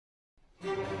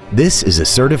This is a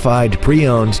certified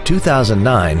pre-owned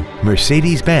 2009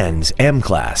 Mercedes-Benz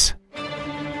M-Class.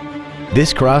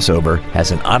 This crossover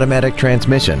has an automatic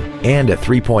transmission and a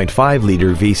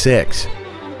 3.5-liter V6.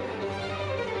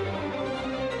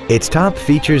 Its top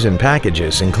features and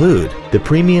packages include the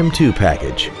Premium 2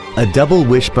 package, a double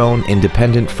wishbone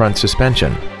independent front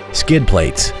suspension, skid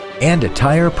plates, and a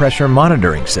tire pressure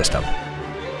monitoring system.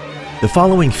 The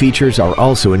following features are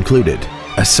also included: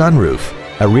 a sunroof,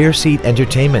 a rear seat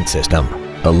entertainment system,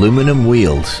 aluminum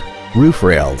wheels, roof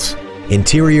rails,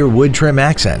 interior wood trim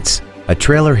accents, a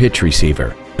trailer hitch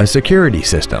receiver, a security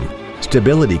system,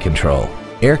 stability control,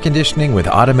 air conditioning with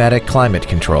automatic climate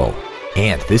control,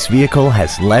 and this vehicle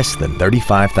has less than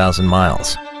 35,000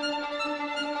 miles.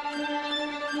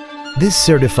 This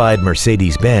certified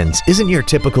Mercedes-Benz isn't your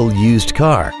typical used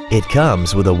car. It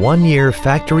comes with a 1-year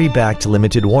factory-backed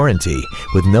limited warranty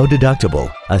with no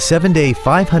deductible, a 7-day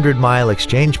 500-mile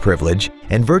exchange privilege,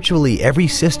 and virtually every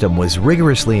system was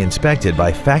rigorously inspected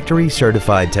by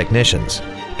factory-certified technicians.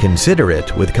 Consider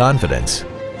it with confidence.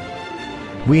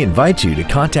 We invite you to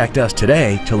contact us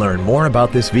today to learn more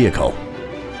about this vehicle.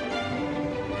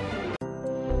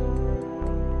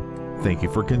 Thank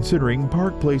you for considering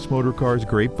Park Place Motorcars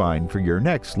Grapevine for your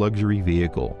next luxury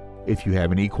vehicle. If you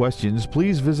have any questions,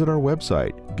 please visit our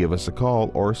website, give us a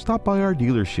call, or stop by our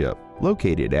dealership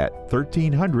located at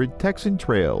 1300 Texan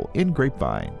Trail in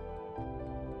Grapevine.